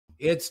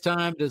It's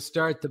time to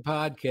start the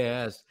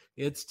podcast.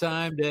 It's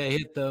time to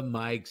hit the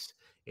mics.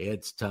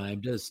 It's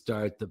time to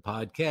start the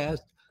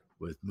podcast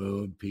with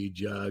Moon,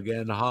 Pjugg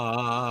and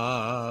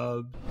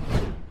Hobbs.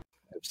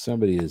 If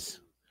somebody is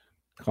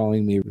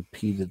calling me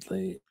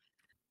repeatedly,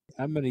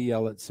 I'm going to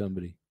yell at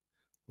somebody.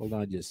 Hold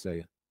on just a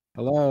second.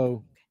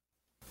 Hello?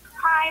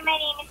 Hi, my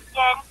name is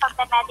Jen from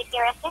the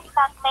Medicare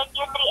Assistance by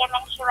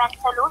Q3M Insurance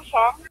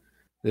Solutions.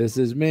 This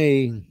is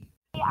me.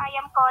 I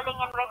am calling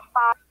in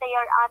response to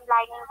your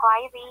online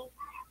inquiry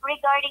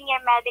regarding your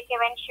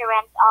Medicare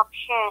insurance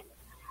option.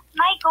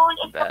 My goal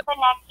is to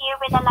connect you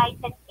with a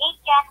licensed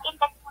agent in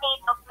the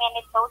state of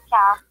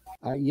Minnesota.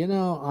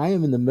 I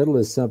am in the middle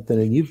of something,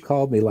 and you've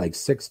called me like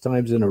 6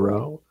 times in a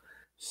row.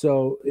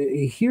 So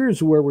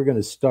here's where we're going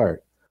to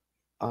start.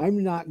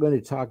 I'm not going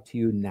to talk to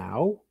you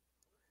now,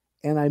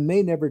 and I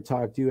may never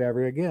talk to you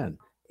ever again.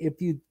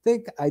 If you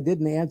think I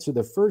didn't answer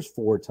the first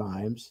 4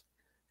 times,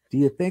 do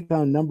you think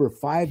on number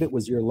 5 it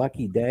was your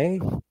lucky day?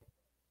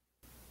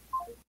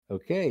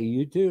 Okay,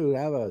 you too.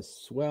 Have a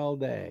swell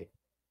day.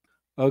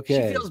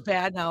 Okay. She feels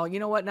bad now.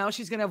 You know what? Now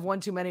she's going to have one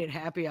too many at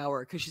happy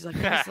hour because she's like,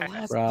 that's the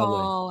last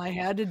call I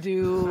had to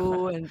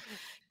do. And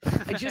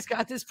I just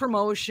got this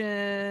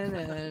promotion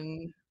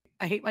and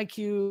I hate my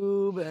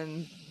cube.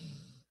 And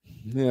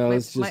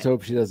let's just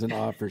hope she doesn't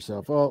off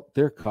herself. Oh,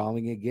 they're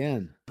calling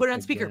again. Put it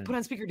on speaker. Put it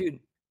on speaker, dude.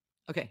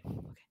 Okay.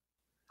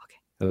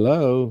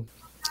 Hello.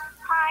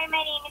 Hi,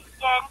 my name is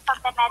Jen from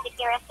the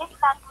Medicare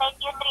Assistance by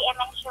Q3M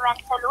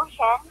Insurance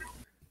Solutions.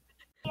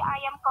 I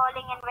am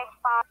calling in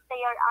response to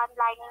your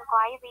online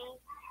inquiry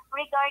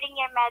regarding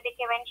your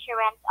Medicare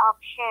insurance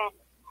option.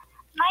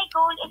 My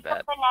goal is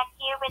to connect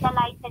you with a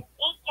licensed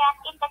agent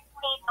in the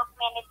state of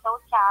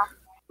Minnesota.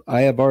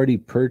 I have already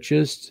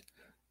purchased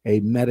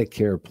a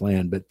Medicare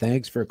plan, but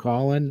thanks for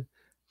calling.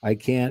 I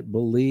can't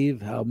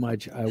believe how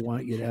much I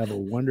want you to have a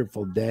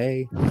wonderful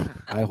day.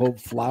 I hope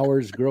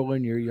flowers grow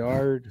in your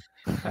yard.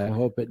 I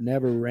hope it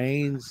never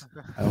rains.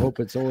 I hope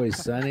it's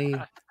always sunny.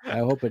 I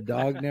hope a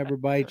dog never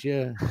bites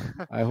you.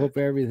 I hope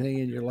everything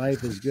in your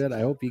life is good.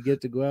 I hope you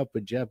get to go up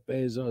with Jeff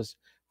Bezos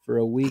for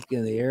a week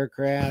in the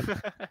aircraft.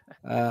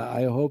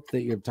 I hope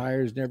that your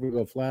tires never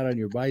go flat on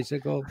your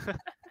bicycle.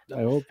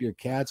 I hope your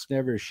cats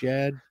never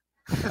shed.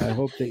 I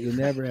hope that you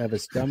never have a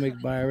stomach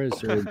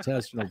virus or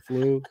intestinal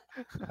flu.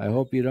 I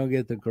hope you don't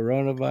get the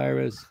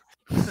coronavirus.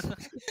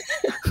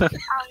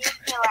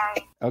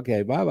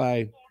 Okay,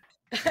 bye-bye.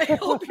 I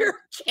hope your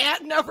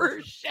cat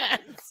never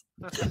sheds.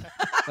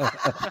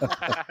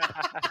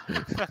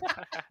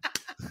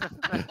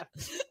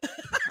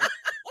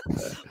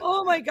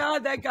 Oh my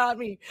God, that got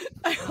me.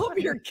 I hope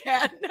your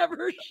cat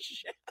never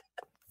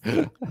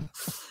sheds.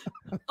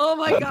 Oh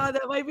my God,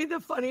 that might be the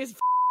funniest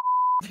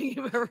thing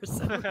you've ever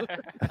said.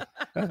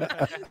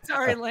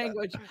 Sorry,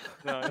 language.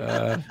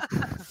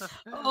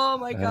 Oh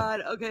my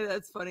God. Okay,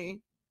 that's funny.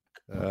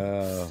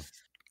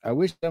 I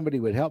wish somebody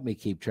would help me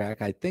keep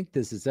track. I think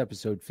this is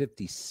episode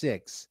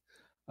 56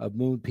 of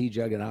Moon,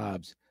 Pjugg and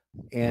Hobbs.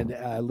 And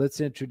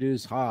let's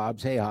introduce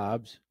Hobbs. Hey,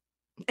 Hobbs.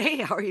 Hey,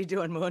 how are you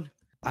doing, Moon?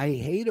 I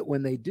hate it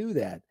when they do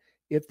that.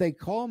 If they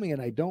call me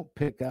and I don't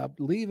pick up,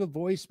 leave a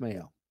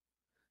voicemail.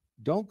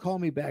 Don't call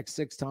me back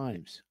 6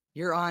 times.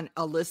 You're on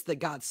a list that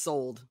got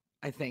sold,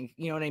 I think.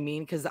 You know what I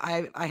mean? Because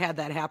I had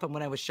that happen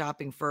when I was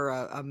shopping for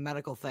a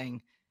medical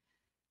thing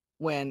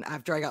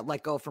after I got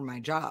let go from my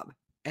job.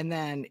 And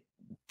then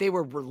they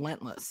were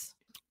relentless.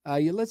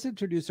 Let's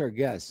introduce our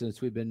guest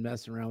since we've been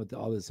messing around with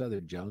all this other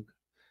junk.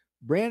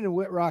 Brandon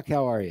Whitrock,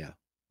 how are you?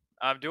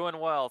 I'm doing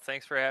well.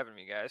 Thanks for having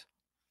me, guys.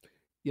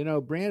 You know,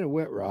 Brandon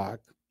Whitrock,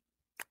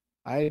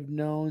 I've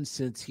known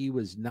since he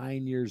was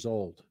 9 years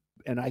old,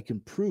 and I can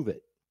prove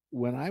it.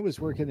 When I was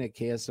working at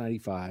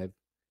KS95,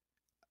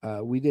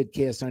 we did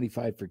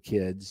KS95 for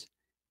kids,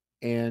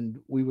 and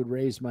we would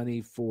raise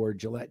money for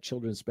Gillette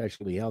Children's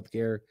Specialty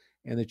Healthcare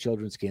and the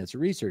Children's Cancer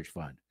Research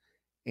Fund.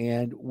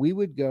 And we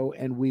would go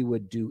and we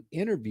would do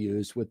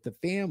interviews with the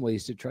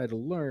families to try to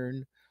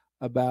learn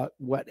about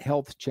what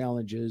health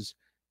challenges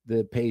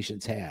the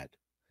patients had.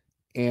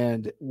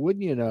 And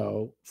wouldn't you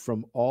know,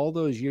 from all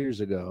those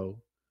years ago,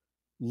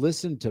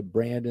 listen to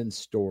Brandon's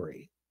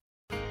story.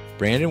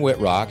 Brandon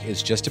Whitrock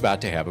is just about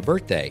to have a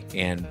birthday,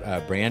 and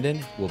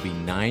Brandon will be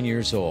 9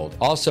 years old.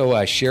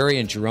 Also, Sherry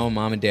and Jerome,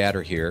 mom and dad,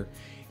 are here,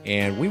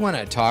 and we want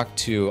to talk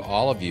to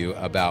all of you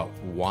about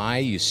why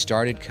you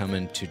started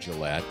coming to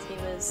Gillette. He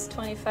was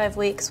 25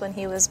 weeks when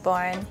he was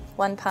born,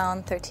 1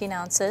 pound, 13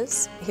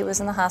 ounces. He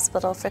was in the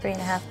hospital for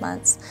 3.5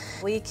 months.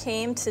 We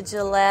came to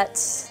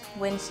Gillette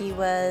when he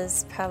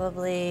was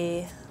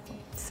probably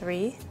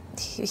 3.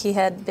 He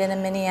had been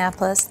in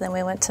Minneapolis, then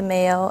we went to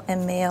Mayo,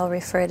 and Mayo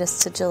referred us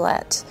to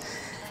Gillette.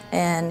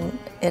 And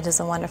it is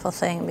a wonderful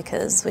thing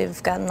because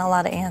we've gotten a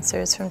lot of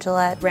answers from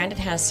Gillette. Brandon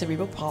has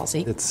cerebral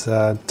palsy. It's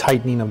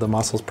tightening of the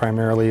muscles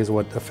primarily is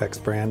what affects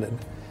Brandon,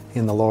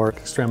 in the lower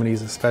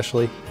extremities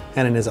especially.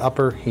 And in his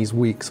upper, he's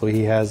weak, so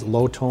he has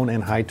low tone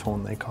and high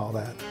tone, they call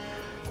that.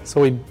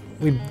 So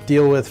we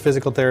deal with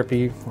physical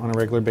therapy on a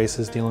regular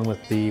basis, dealing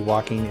with the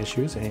walking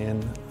issues,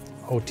 and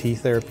OT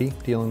therapy,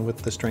 dealing with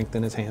the strength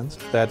in his hands.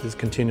 That is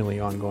continually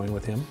ongoing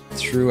with him.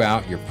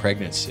 Throughout your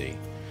pregnancy,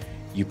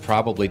 you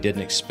probably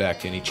didn't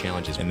expect any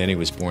challenges, and then he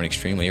was born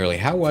extremely early.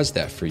 How was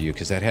that for you?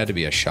 Because that had to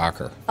be a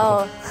shocker.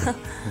 Oh,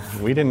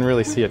 We didn't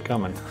really see it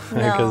coming No.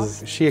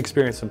 because she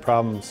experienced some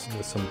problems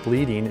with some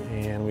bleeding,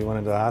 and we went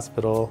into the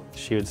hospital.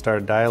 She had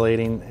started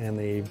dilating, and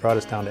they brought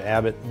us down to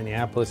Abbott,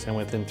 Minneapolis, and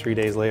within 3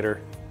 days later,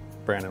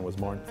 Brandon was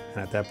born.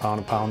 And at that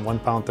 1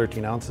 pound,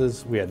 13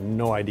 ounces, we had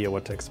no idea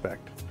what to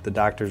expect. The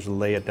doctors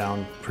lay it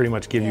down, pretty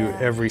much give you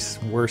every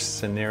worst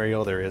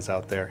scenario there is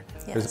out there.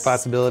 There's a Yes.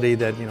 possibility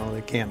that,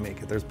 they can't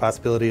make it. There's a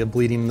possibility of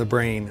bleeding in the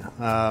brain,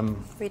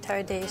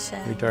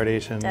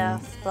 retardation,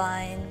 deaf,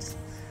 blind.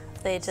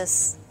 They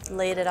just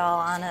laid it all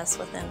on us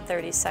within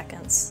 30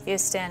 seconds. You're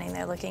standing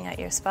there looking at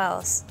your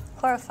spouse,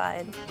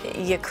 horrified.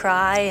 You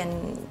cry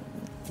and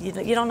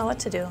you don't know what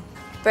to do.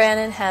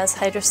 Brandon has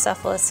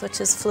hydrocephalus, which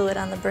is fluid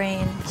on the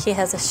brain. He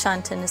has a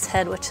shunt in his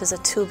head, which is a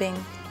tubing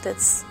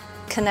that's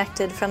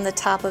connected from the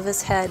top of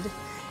his head,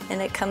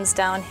 and it comes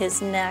down his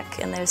neck,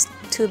 and there's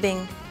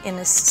tubing in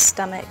his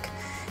stomach.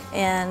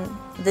 And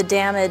the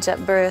damage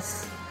at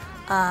birth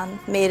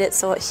made it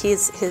so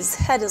his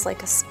head is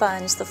like a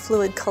sponge. The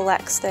fluid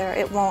collects there.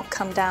 It won't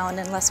come down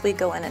unless we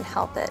go in and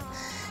help it.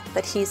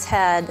 But he's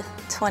had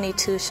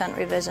 22 shunt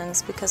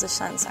revisions because the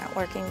shunts aren't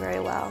working very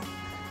well.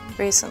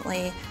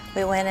 Recently,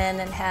 we went in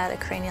and had a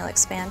cranial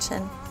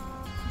expansion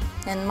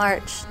in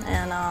March,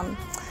 and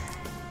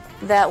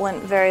that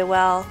went very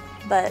well.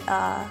 But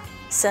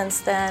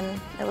since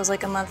then, it was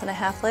like a month and a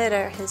half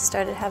later, he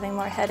started having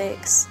more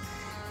headaches.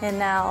 And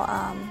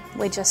now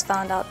we just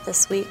found out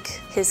this week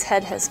his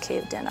head has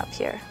caved in up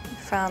here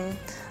from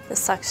the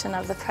suction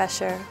of the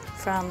pressure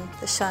from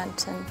the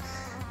shunt. And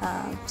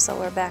so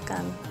we're back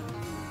on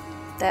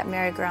that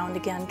merry-go-round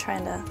again,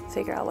 trying to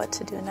figure out what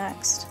to do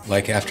next.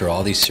 Like after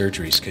all these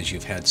surgeries, because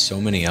you've had so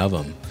many of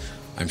them,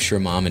 I'm sure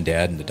mom and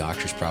dad and the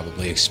doctors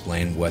probably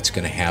explain what's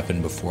going to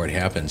happen before it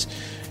happens.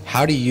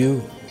 How do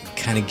you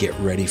kind of get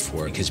ready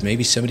for it? Because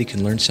maybe somebody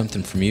can learn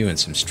something from you and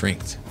some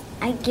strength.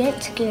 I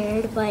get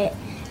scared, but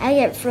I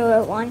get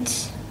through it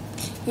once.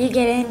 You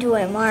get into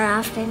it more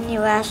often. You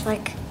last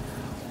like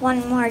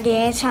one more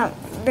day. It's not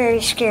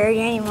very scary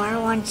anymore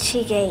once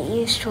you get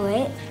used to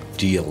it.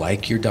 Do you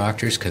like your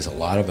doctors? Because a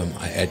lot of them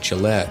at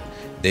Gillette,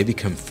 they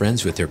become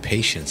friends with their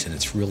patients, and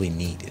it's really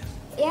neat.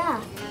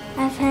 Yeah,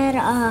 I've had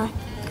a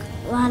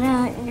lot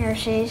of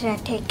nurses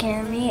that take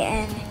care of me,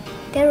 and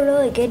they're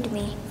really good to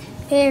me.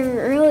 They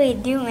really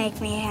do make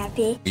me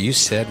happy. You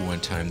said one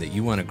time that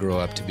you want to grow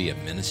up to be a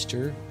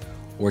minister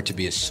or to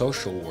be a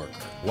social worker.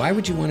 Why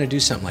would you want to do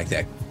something like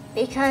that?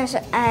 Because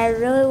I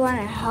really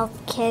want to help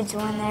kids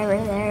when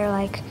they're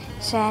like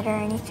sad or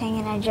anything,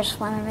 and I just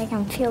want to make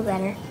them feel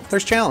better.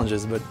 There's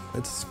challenges, but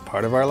it's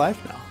part of our life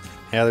now.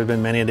 Yeah, there's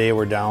been many a day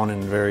we're down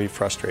and very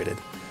frustrated.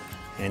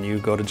 And you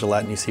go to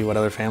Gillette and you see what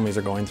other families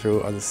are going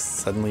through, or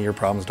suddenly your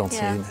problems don't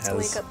seem it's a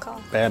as wake-up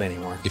call. bad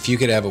anymore. If you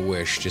could have a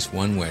wish, just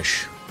one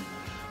wish,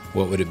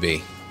 what would it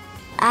be?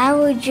 I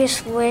would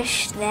just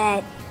wish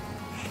that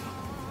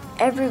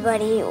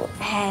everybody will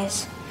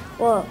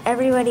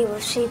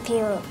see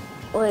people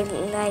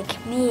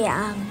like me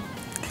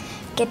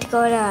get to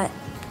go to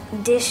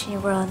Disney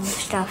World and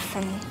stuff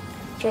and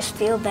just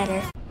feel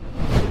better.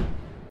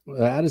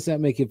 How does that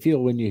make you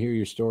feel when you hear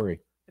your story?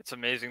 It's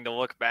amazing to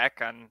look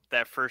back on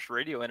that first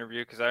radio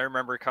interview, because I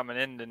remember coming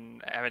in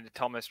and having to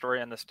tell my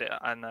story on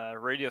the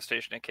radio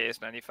station at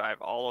KS95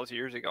 all those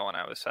years ago when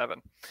I was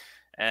 7.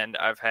 And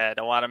I've had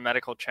a lot of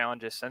medical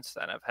challenges since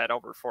then. I've had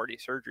over 40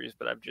 surgeries,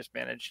 but I've just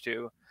managed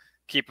to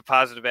keep a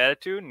positive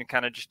attitude and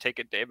kind of just take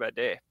it day by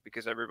day,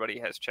 because everybody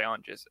has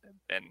challenges,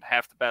 and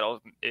half the battle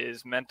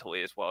is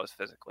mentally as well as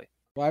physically.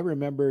 Well, I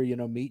remember,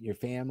 meeting your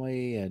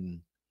family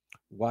and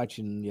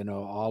watching,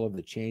 all of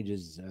the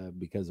changes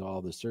because of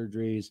all the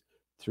surgeries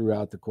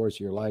throughout the course of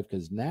your life,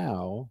 because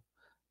now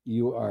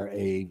you are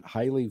a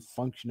highly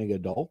functioning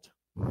adult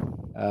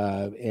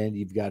and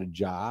you've got a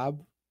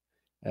job.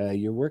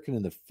 You're working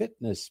in the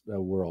fitness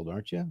world,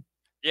 aren't you?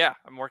 Yeah,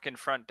 I'm working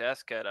front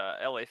desk at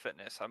LA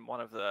Fitness. I'm one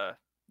of the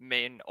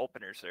main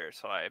openers there.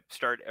 So I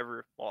start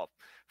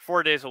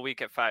 4 days a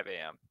week at 5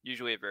 a.m.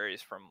 Usually it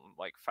varies from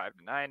like 5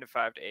 to 9 to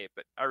 5 to 8,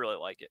 but I really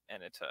like it.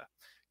 And it's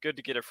good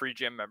to get a free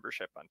gym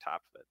membership on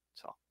top of it.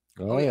 So.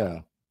 Oh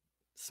yeah.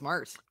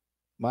 Smart.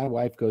 My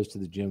wife goes to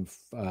the gym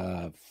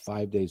 5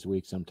 days a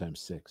week,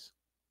 sometimes 6.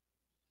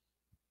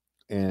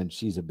 And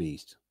she's a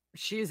beast.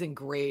 She is in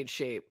great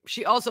shape.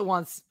 She also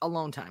wants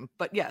alone time,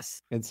 but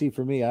yes. And see,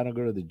 for me, I don't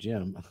go to the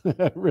gym,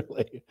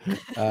 really.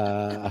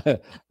 I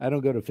don't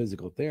go to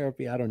physical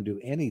therapy. I don't do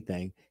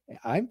anything.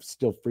 I'm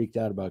still freaked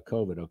out about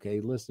COVID,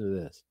 okay? Listen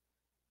to this.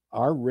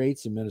 Our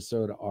rates in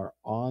Minnesota are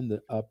on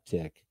the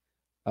uptick,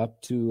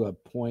 up to a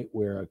point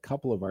where a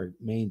couple of our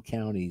main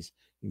counties,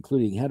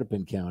 including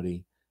Hennepin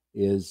County,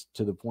 is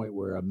to the point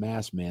where a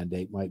mask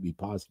mandate might be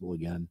possible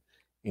again.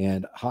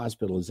 And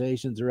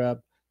hospitalizations are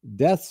up,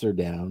 deaths are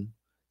down.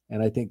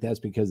 And I think that's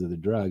because of the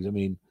drugs. I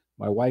mean,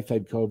 my wife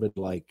had COVID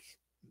like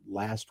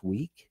last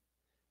week,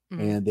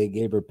 and they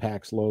gave her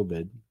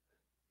Paxlovid,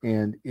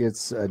 and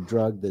it's a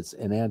drug that's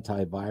an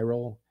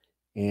antiviral,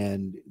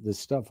 and the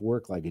stuff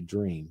worked like a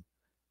dream.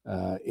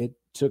 It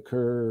took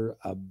her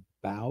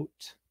about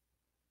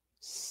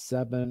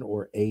 7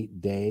 or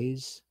 8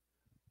 days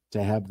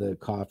to have the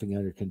coughing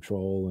under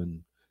control,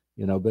 and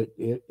but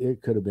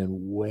it could have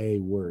been way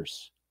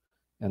worse.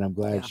 And I'm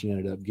glad she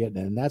ended up getting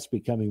it, and that's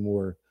becoming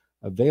more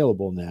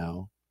available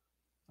now.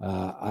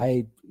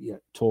 I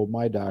told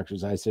my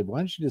doctors, I said, why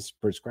don't you just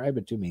prescribe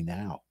it to me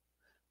now,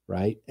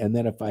 right? And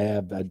then if I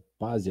have a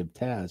positive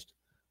test,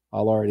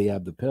 I'll already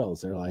have the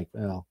pills. They're like,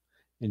 well,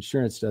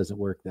 insurance doesn't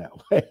work that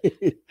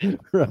way,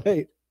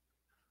 right?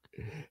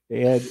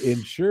 And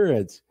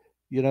insurance,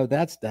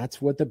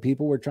 that's what the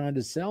people were trying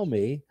to sell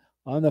me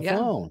on the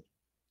phone.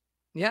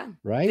 Yeah.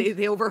 Right.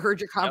 They overheard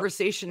your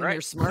conversation in Right.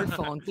 your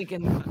smartphone,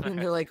 thinking, and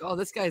they're like, "Oh,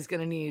 this guy's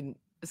gonna need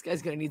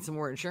some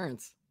more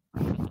insurance."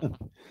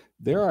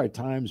 There are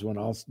times when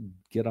I'll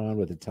get on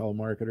with a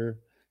telemarketer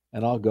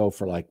and I'll go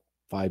for like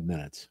 5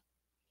 minutes,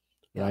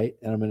 right?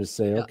 And I'm going to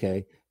say,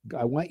 okay,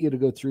 I want you to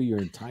go through your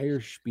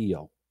entire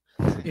spiel,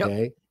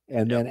 okay?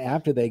 And then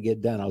after they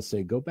get done, I'll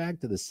say, go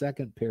back to the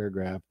second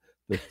paragraph,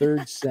 the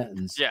third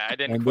sentence. Yeah, I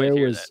didn't and quite there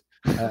hear was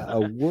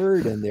a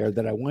word in there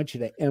that I want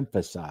you to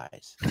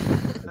emphasize,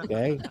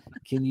 okay?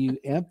 Can you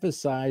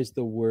emphasize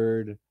the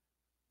word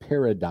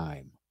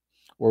paradigm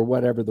or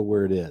whatever the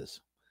word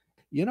is?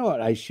 You know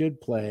what I should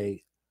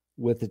play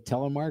with the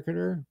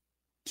telemarketer?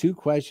 2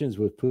 questions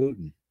with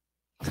Putin.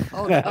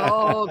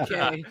 Oh,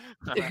 okay.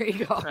 There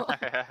you go.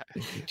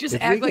 Just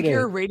act like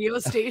you're a radio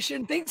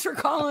station. Thanks for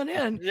calling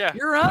in. Yeah.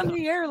 You're on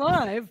the air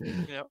live.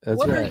 Yep.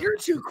 What are your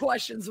 2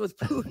 questions with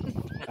Putin?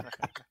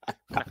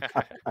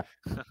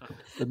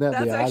 Wouldn't that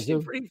That's be actually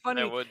awesome? pretty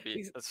funny. That would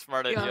be. That's a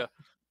smart idea.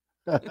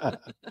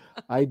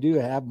 I do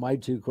have my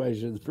 2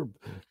 questions for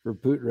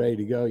Putin ready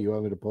to go. You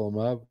want me to pull them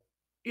up?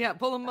 Yeah,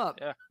 pull them up.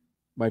 Yeah.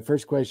 My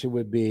first question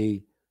would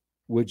be,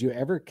 would you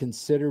ever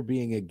consider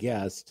being a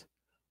guest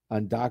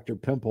on Dr.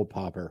 Pimple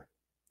Popper?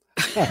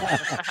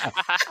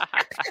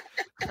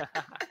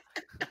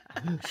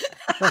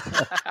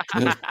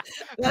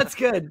 That's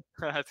good.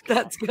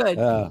 That's good.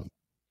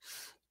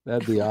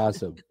 That'd be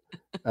awesome.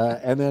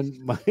 And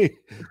then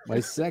my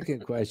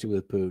second question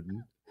with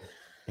Putin,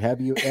 have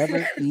you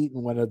ever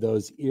eaten one of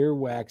those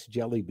earwax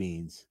jelly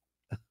beans?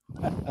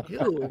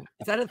 Ew,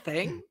 is that a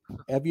thing?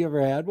 Have you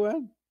ever had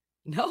one?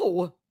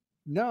 No.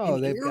 No,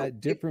 they've got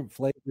different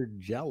flavored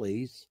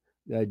jellies,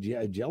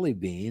 jelly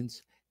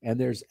beans. And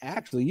there's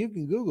actually, you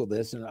can Google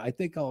this, and I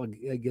think I'll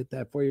get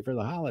that for you for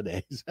the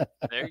holidays.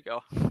 There you go.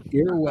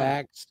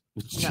 Earwax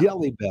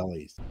jelly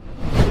bellies.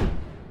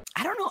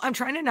 I don't know. I'm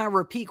trying to not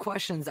repeat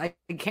questions. I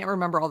can't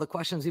remember all the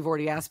questions we've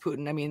already asked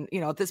Putin. I mean,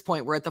 at this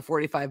point, we're at the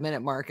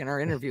 45-minute mark in our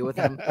interview with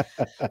him.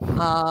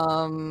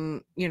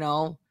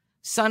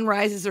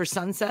 Sunrises or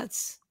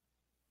sunsets?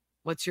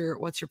 What's your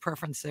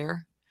preference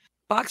there?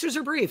 Boxers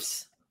or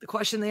briefs? The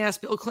question they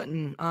asked Bill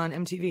Clinton on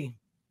MTV.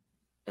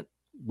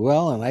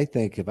 Well, and I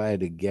think if I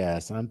had to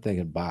guess, I'm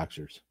thinking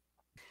boxers.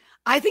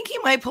 I think he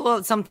might pull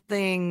out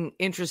something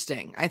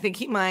interesting. I think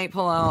he might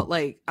pull out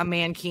like a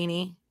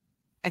mankini.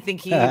 I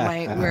think he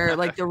might wear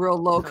like the real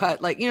low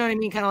cut, like, you know what I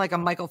mean? Kind of like a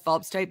Michael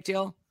Phelps type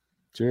deal.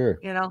 Sure.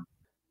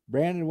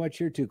 Brandon, what's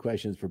your 2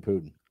 questions for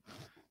Putin?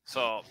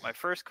 So my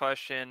first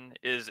question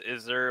is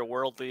there a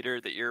world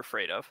leader that you're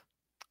afraid of?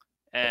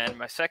 And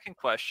my second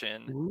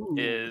question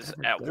is,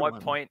 at what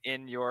point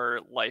in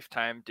your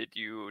lifetime did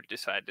you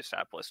decide to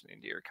stop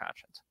listening to your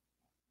conscience?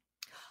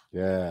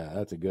 Yeah,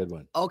 that's a good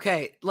one.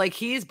 Okay, like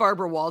he's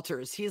Barbara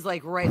Walters. He's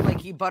like,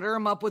 like you butter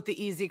him up with the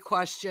easy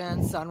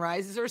question,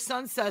 sunrises or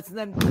sunsets, and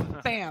then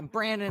bam,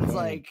 Brandon's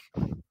like,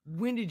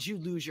 when did you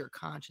lose your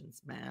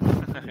conscience,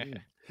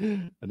 man?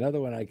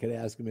 Another one I could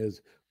ask him is,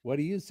 what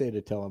do you say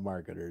to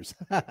telemarketers?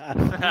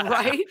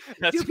 Right?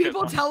 Do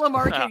people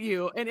telemarket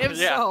you? And if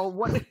so,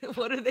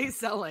 what are they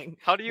selling?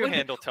 How do you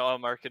handle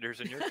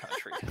telemarketers in your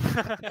country?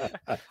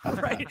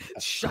 Right?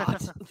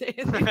 Shot.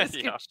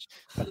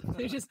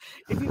 They just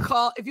if you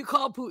call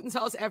Putin's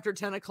house after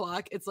 10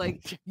 o'clock, it's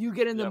like you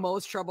get in the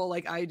most trouble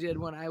like I did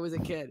when I was a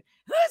kid.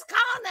 Who's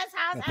calling this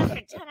house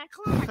after 10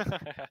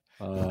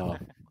 o'clock?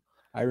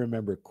 I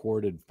remember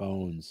corded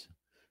phones.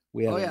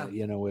 We had,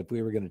 if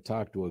we were going to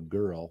talk to a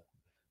girl,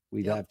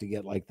 we'd have to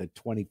get like the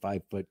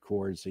 25-foot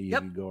cord so you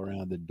could go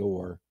around the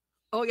door.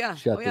 Oh yeah.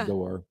 Shut the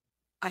door.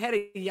 I had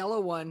a yellow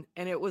one,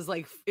 and it was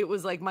like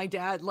my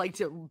dad liked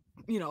to,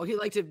 he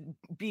liked to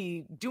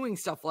be doing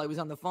stuff while I was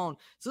on the phone.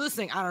 So this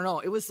thing, I don't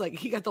know. It was like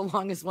he got the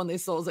longest one they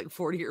sold was like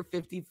 40 or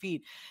 50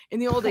 feet. In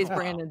the old days,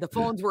 Brandon, the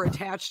phones were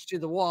attached to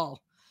the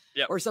wall.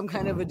 Yep. Or some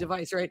kind of a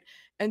device, right?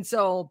 And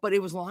so, but it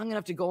was long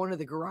enough to go into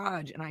the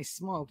garage, and I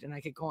smoked, and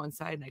I could go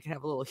inside, and I could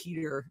have a little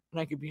heater,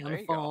 and I could be on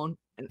the phone,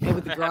 and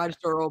with the garage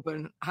door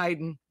open,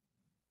 hiding.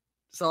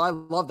 So I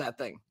love that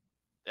thing.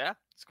 Yeah,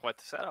 it's quite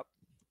the setup.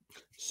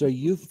 So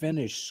you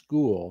finished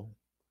school,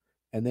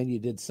 and then you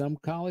did some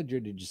college, or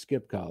did you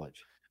skip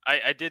college?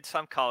 I did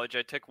some college.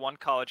 I took one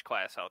college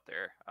class out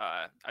there.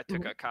 I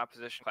took a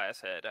composition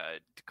class at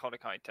Dakota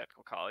County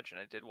Technical College, and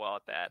I did well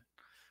at that.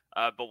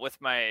 But with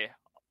my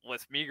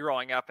with me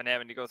growing up and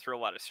having to go through a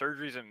lot of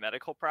surgeries and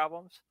medical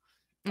problems,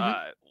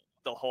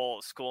 the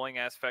whole schooling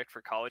aspect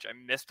for college, I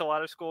missed a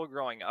lot of school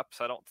growing up,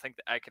 so I don't think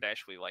that I could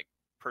actually like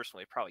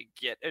personally probably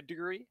get a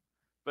degree,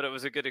 but it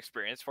was a good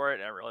experience for it,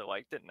 and I really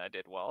liked it, and I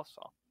did well.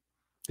 So,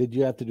 did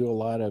you have to do a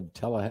lot of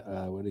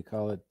what do you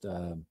call it,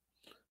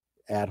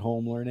 at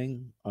home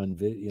learning on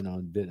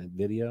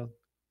video?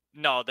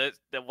 No, the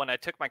when I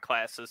took my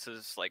class, this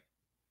is like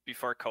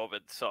before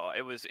COVID, so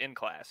it was in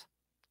class.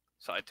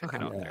 So I took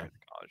it out there at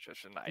college,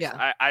 which is nice.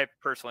 Yeah. I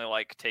personally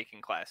like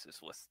taking classes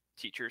with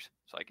teachers,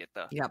 so I get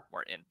the Yep.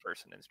 more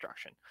in-person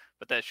instruction.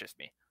 But that's just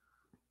me.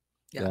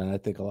 Yeah. And I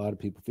think a lot of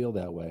people feel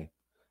that way.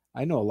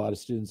 I know a lot of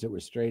students that were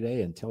straight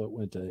A until it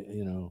went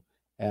to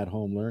at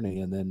home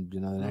learning, and then the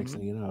next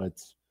thing you know,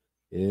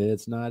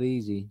 it's not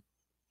easy.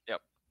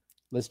 Yep.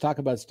 Let's talk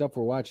about stuff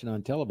we're watching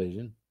on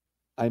television.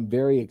 I'm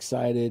very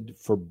excited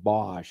for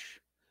Bosch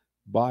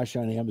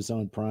on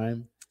Amazon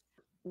Prime.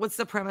 What's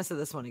the premise of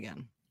this one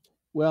again?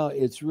 Well,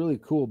 it's really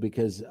cool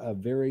because a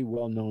very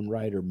well-known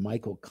writer,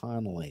 Michael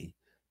Connelly,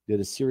 did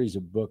a series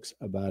of books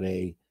about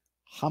a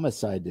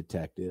homicide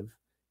detective.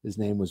 His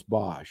name was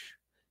Bosch.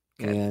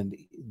 Okay. And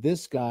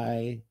this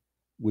guy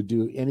would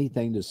do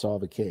anything to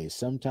solve a case.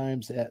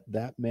 Sometimes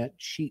that meant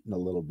cheating a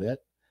little bit,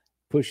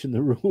 pushing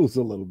the rules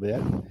a little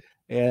bit,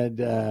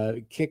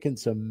 and kicking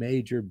some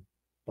major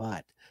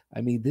butt. I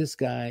mean, this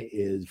guy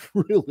is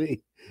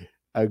really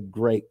a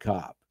great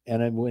cop.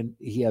 And when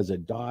he has a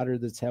daughter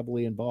that's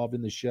heavily involved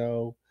in the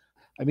show,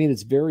 I mean,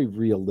 it's very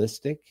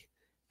realistic.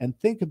 And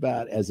think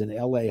about, as an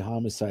LA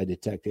homicide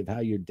detective,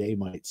 how your day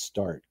might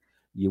start.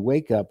 You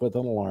wake up with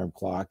an alarm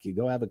clock, you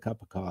go have a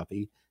cup of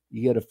coffee,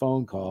 you get a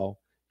phone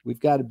call. We've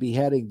got a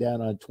beheading down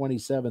on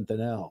 27th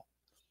and L.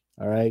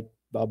 All right,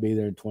 I'll be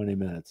there in 20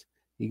 minutes.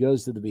 He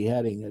goes to the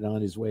beheading, and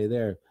on his way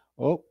there,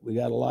 oh, we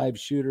got a live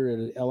shooter at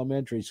an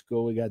elementary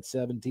school. We got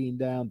 17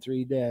 down,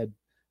 3 dead.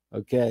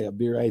 Okay, I'll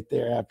be right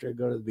there after I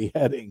go to the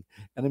beheading.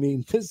 And I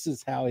mean, this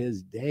is how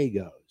his day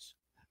goes,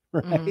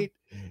 right?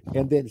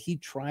 And then he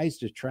tries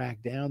to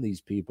track down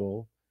these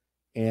people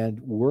and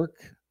work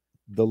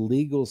the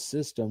legal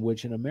system,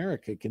 which in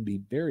America can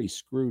be very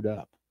screwed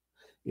up.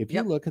 If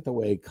you look at the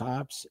way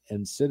cops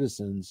and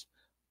citizens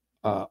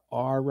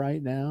are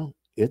right now,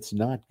 it's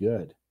not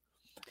good.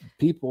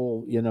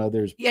 People,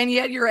 there's... And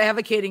yet you're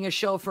advocating a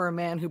show for a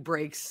man who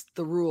breaks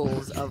the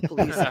rules of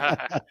policing.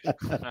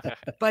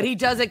 But he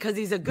does it because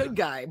he's a good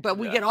guy. But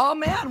we get all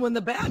mad when the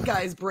bad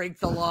guys break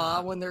the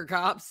law when they're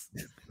cops.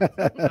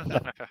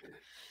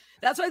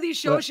 That's why these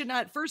shows should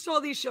not... First of all,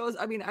 these shows,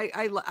 I mean,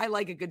 I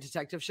like a good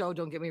detective show,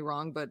 don't get me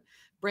wrong, but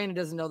Brandon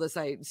doesn't know this.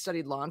 I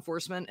studied law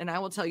enforcement, and I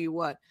will tell you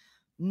what,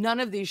 none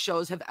of these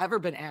shows have ever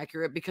been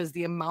accurate because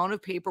the amount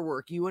of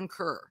paperwork you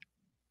incur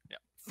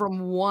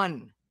from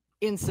one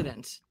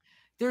incident,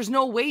 there's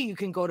no way you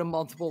can go to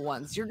multiple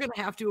ones. You're going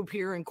to have to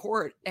appear in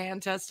court and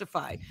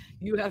testify.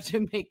 You have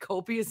to make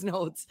copious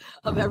notes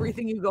of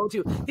everything you go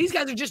to. These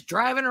guys are just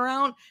driving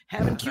around,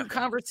 having cute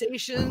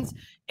conversations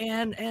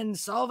and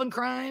solving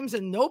crimes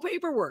and no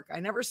paperwork.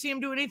 I never see them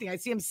do anything. I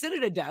see them sit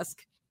at a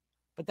desk,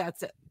 but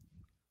that's it.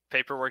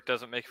 Paperwork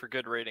doesn't make for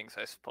good ratings,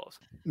 I suppose.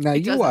 Now,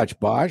 you watched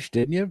Bosch,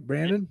 didn't you,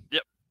 Brandon?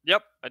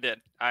 Yep, I did.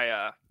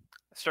 I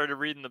started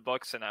reading the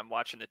books, and I'm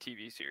watching the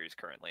TV series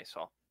currently.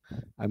 So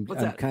I'm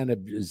kind of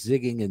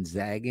zigging and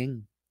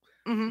zagging,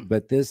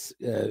 but this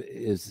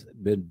has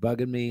been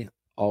bugging me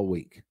all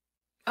week.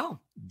 Oh,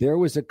 there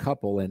was a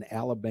couple in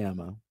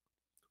Alabama.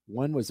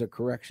 One was a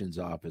corrections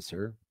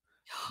officer.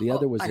 The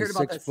other was a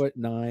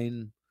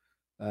 6'9"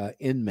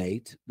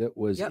 inmate that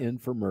was in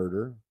for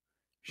murder.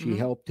 She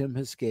helped him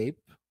escape.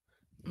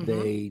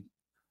 They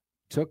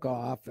took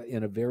off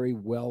in a very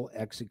well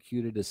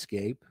executed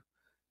escape.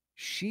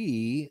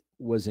 She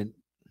was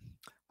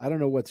I don't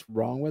know what's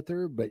wrong with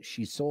her, but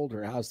she sold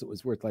her house that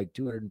was worth like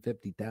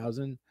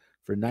 $250,000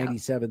 for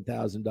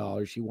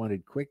 $97,000. She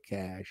wanted quick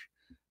cash.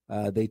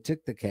 They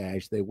took the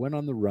cash. They went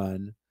on the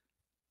run,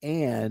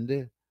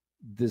 and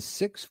the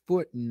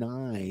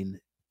 6'9"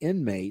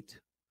 inmate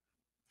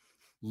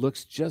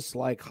looks just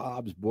like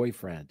Hobbs'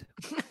 boyfriend.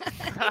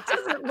 It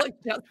doesn't look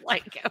just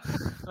like him.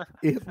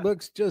 It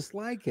looks just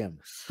like him.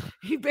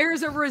 He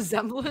bears a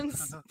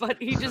resemblance,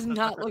 but he does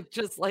not look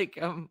just like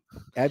him.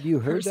 Have you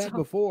heard that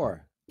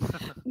before?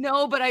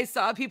 No, but I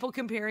saw people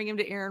comparing him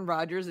to Aaron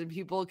Rodgers, and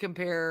people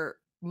compare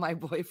my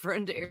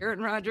boyfriend to Aaron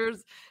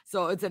Rodgers.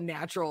 So it's a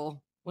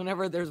natural.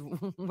 Wherever there's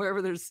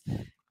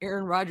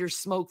Aaron Rodgers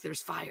smoke,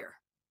 there's fire.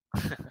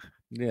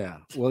 Yeah.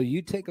 Well,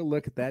 you take a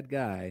look at that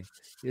guy,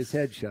 his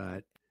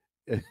headshot.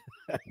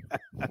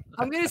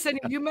 I'm going to send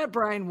you met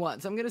Brian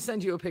once. I'm going to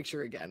send you a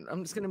picture again.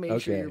 I'm just going to make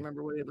sure you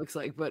remember what it looks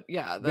like. But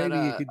yeah, maybe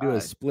you could do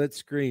a split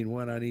screen,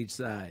 one on each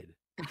side.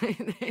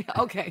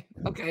 Okay.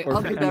 Or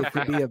I'll do that. It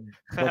could be a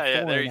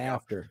before and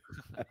after.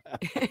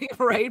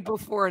 Right,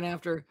 before and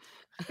after.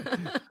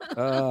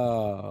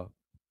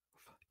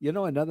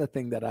 Another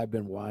thing that I've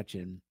been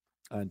watching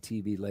on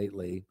TV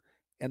lately,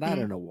 and I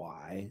don't know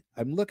why,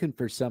 I'm looking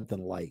for something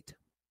light.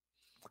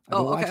 I've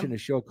been watching a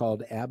show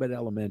called Abbott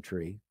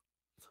Elementary,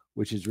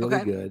 which is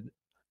really good.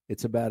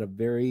 It's about a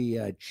very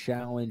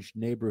challenged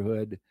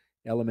neighborhood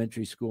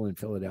elementary school in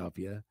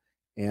Philadelphia,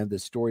 and the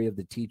story of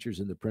the teachers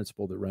and the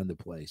principal that run the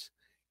place.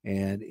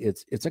 And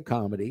it's a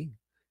comedy,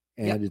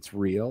 and it's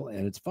real,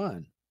 and it's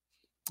fun.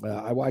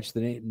 I watch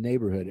the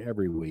Neighborhood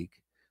every week.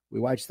 We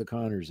watch the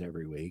Connors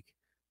every week.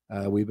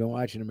 We've been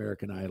watching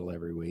American Idol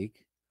every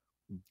week.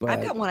 But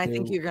I've got one I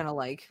think you're gonna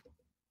like.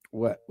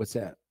 What's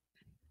that?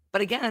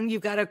 But again,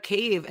 you've got to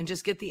cave and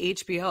just get the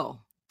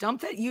HBO.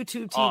 Dump that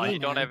YouTube TV. Oh, you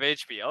don't have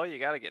HBO? You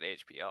got to get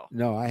HBO.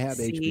 No, I have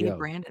HBO.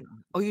 Brandon.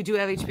 Oh, you do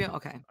have HBO?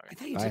 Okay. I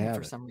thought you didn't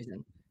for some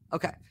reason.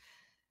 Okay.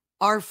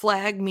 Our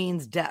Flag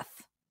Means Death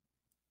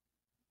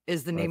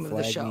is the name of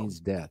the show. Our Flag Means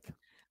Death.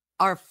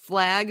 Our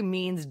Flag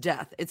Means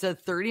Death. It's a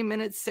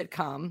 30-minute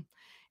sitcom,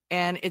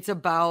 and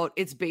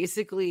it's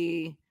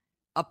basically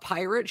a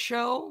pirate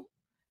show,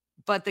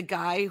 but the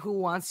guy who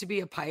wants to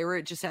be a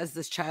pirate just has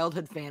this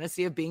childhood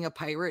fantasy of being a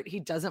pirate.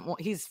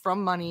 He's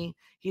from money.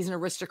 He's an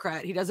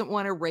aristocrat. He doesn't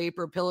want to rape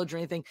or pillage or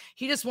anything.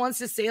 He just wants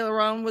to sail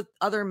around with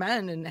other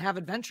men and have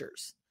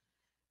adventures,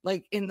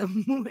 like in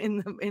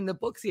the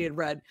books he had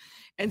read.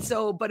 And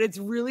so, but it's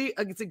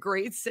a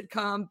great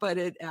sitcom, but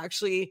it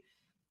actually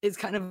is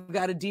kind of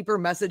got a deeper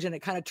message, and it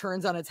kind of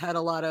turns on its head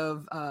a lot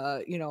of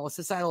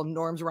societal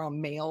norms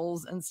around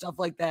males and stuff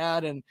like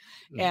that, and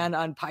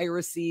on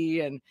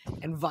piracy and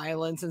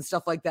violence and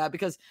stuff like that,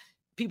 because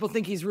people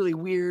think he's really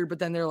weird, but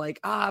then they're like,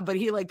 but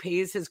he like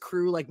pays his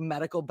crew like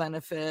medical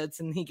benefits,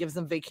 and he gives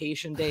them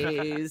vacation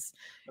days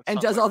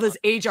and does all this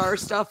HR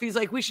stuff. He's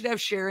like, we should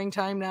have sharing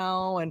time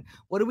now, and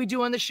what do we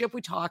do on the ship?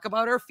 We talk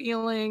about our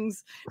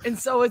feelings. And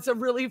so it's a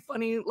really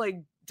funny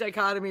like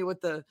dichotomy with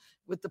the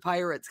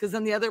pirates, because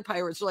then the other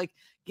pirates are like,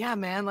 yeah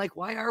man, like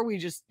why are we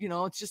just,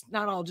 it's just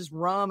not all just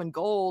rum and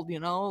gold,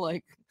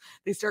 like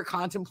they start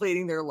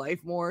contemplating their life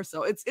more.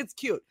 So it's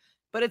cute,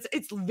 but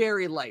it's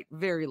very light.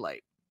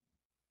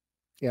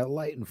 Yeah,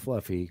 light and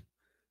fluffy.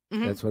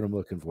 Mm-hmm. That's what I'm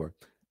looking for.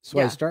 So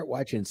I start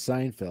watching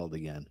Seinfeld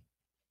again.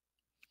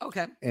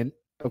 Okay. And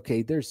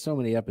there's so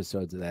many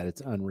episodes of that,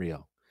 it's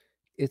unreal.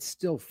 It's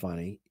still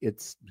funny.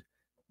 It's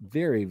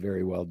very,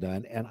 very well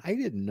done. And I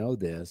didn't know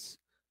this,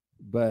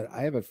 but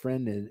I have a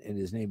friend, and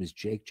his name is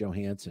Jake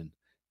Johansson.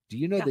 Do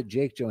you know that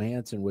Jake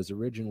Johansson was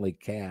originally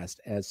cast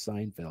as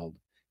Seinfeld,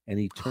 and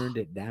he turned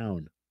it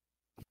down?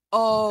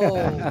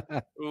 Oh,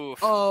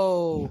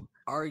 oh,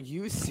 are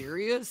you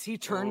serious? He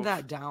turned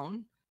that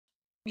down?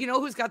 You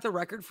know who's got the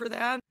record for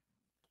that?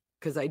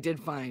 Because I did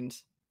find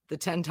the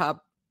 10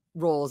 top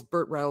roles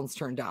Burt Reynolds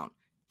turned down.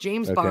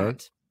 James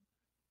Bond,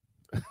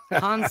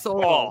 Han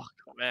Solo,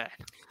 man.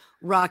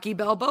 Rocky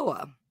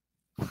Balboa,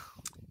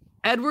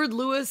 Edward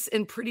Lewis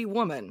in Pretty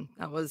Woman.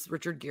 That was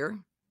Richard Gere.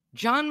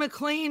 John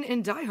McClane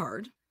in Die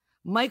Hard.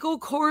 Michael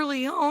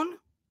Corleone,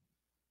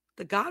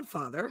 The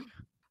Godfather.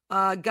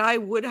 Guy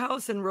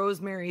Woodhouse in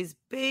Rosemary's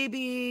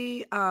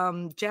Baby.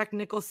 Jack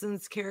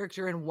Nicholson's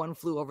character in One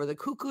Flew Over the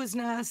Cuckoo's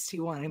Nest.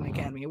 He won an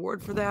Academy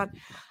Award for that.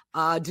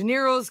 De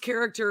Niro's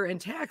character in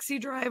Taxi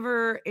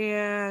Driver,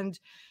 and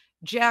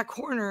Jack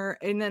Horner.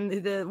 And then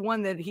the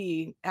one that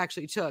he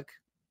actually took,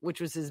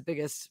 which was his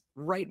biggest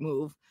right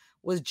move,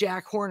 was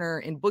Jack Horner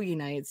in Boogie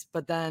Nights,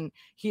 but then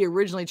he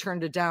originally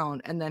turned it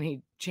down, and then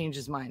he changed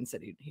his mind,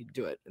 said he'd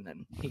do it, and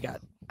then he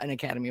got an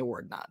Academy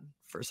Award nod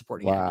for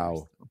supporting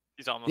actors.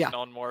 He's almost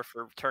known more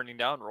for turning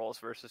down roles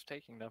versus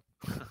taking them.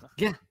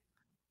 Yeah.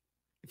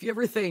 If you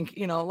ever think,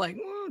 like,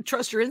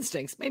 trust your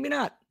instincts, maybe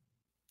not.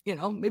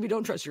 Maybe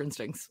don't trust your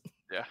instincts.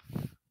 Yeah.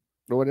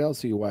 What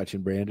else are you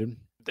watching, Brandon?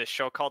 This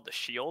show called The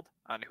Shield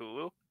on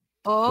Hulu.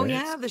 Oh,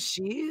 yeah, The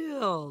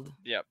Shield.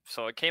 Yep.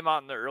 So it came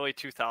out in the early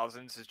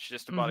 2000s. It's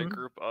just about a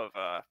group of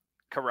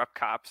corrupt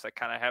cops that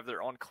kind of have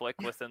their own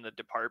clique within the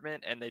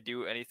department, and they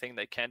do anything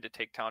they can to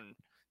take down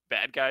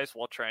bad guys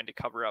while trying to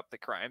cover up the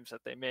crimes that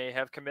they may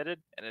have committed.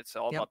 And it's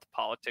all about the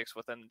politics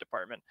within the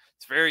department.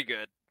 It's very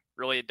good,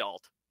 really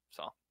adult.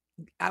 So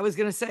I was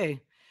going to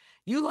say,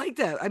 you like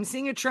that. I'm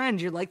seeing a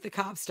trend. You like the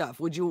cop stuff.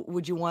 Would you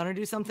want to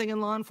do something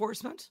in law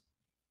enforcement?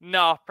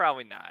 No,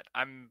 probably not.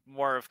 I'm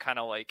more of kind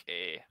of like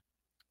a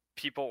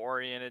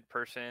people-oriented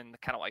person,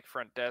 kind of like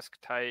front desk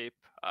type,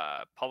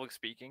 public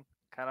speaking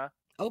kind of.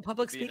 Oh,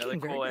 public speaking,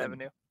 another cool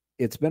avenue.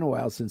 It's been a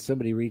while since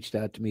somebody reached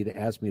out to me to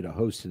ask me to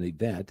host an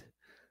event,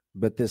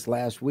 but this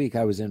last week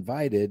I was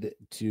invited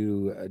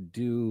to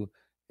do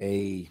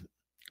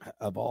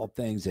of all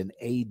things, an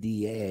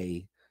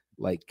ADA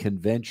like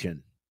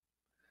convention,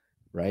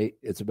 right?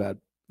 It's about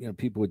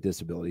people with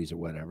disabilities or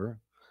whatever.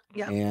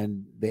 Yeah.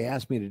 And they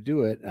asked me to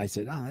do it. And I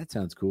said, oh, that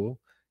sounds cool.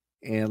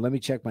 And let me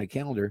check my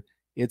calendar.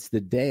 It's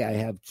the day I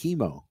have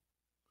chemo.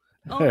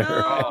 Oh, no.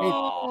 Right?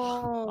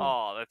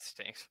 Oh, that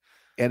stinks.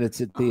 And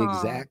it's at the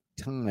exact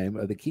time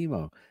of the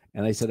chemo.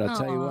 And I said, I'll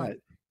tell you what.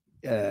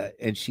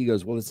 And she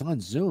goes, well, it's on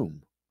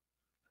Zoom.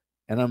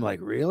 And I'm like,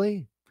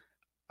 really?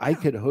 I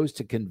could host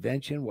a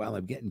convention while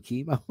I'm getting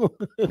chemo?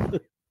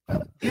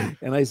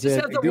 And I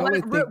said,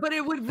 but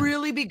it would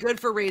really be good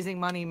for raising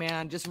money,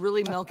 man. Just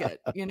really milk it.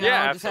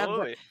 Yeah, just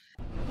absolutely.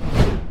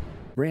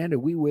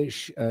 Brandon, we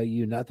wish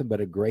you nothing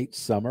but a great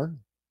summer.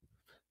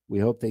 We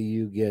hope that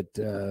you get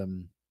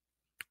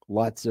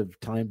lots of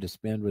time to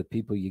spend with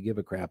people you give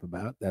a crap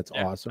about. That's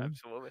awesome.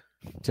 Absolutely.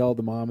 Tell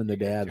the mom and the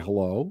dad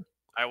hello.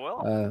 I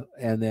will.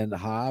 And then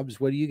Hobbs,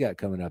 what do you got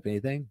coming up?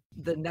 Anything?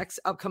 The next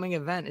upcoming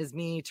event is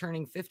me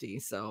turning 50.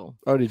 So.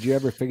 Oh, did you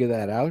ever figure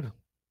that out?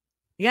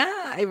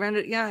 Yeah, I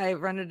rented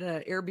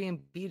an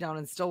Airbnb down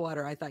in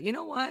Stillwater. I thought, you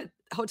know what?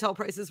 Hotel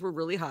prices were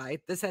really high.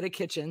 This had a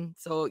kitchen,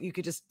 so you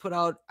could just put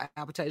out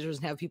appetizers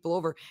and have people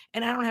over.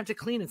 And I don't have to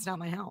clean. It's not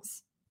my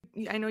house.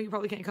 I know you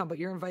probably can't come, but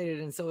you're invited,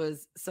 and so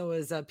is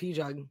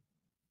Pjugg.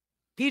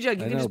 Pjugg,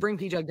 you can just bring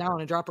Pjugg down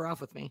and drop her off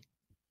with me.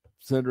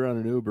 Send her on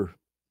an Uber.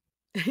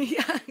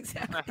 Yeah,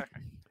 exactly.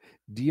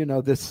 Do you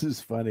know, this is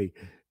funny.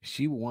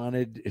 She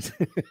wanted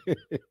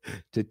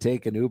to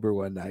take an Uber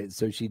one night,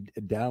 so she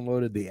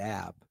downloaded the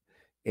app.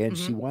 And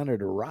she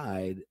wanted a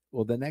ride.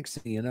 Well, the next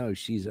thing you know,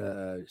 she's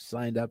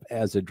signed up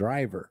as a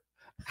driver.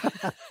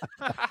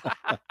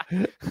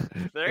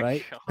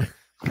 Right?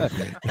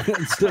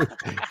 And so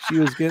she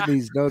was getting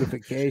these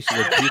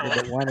notifications of people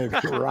that wanted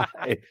to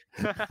ride.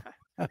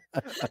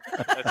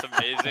 That's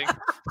amazing.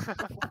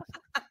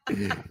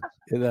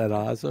 Isn't that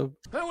awesome?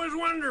 That was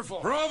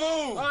wonderful.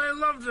 Bravo! I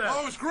loved that.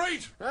 Oh, it was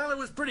great. Well, it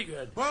was pretty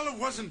good. Well, it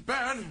wasn't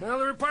bad. Well,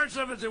 there were parts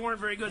of it that weren't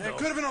very good, though. It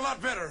could have been a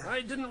lot better. I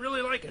didn't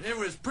really like it. It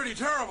was pretty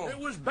terrible. It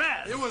was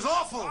bad. It was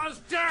awful. It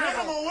was terrible.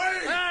 Get him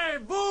away! Hey,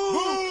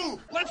 boo! Boo!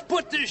 Let's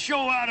put this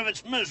show out of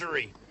its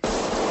misery.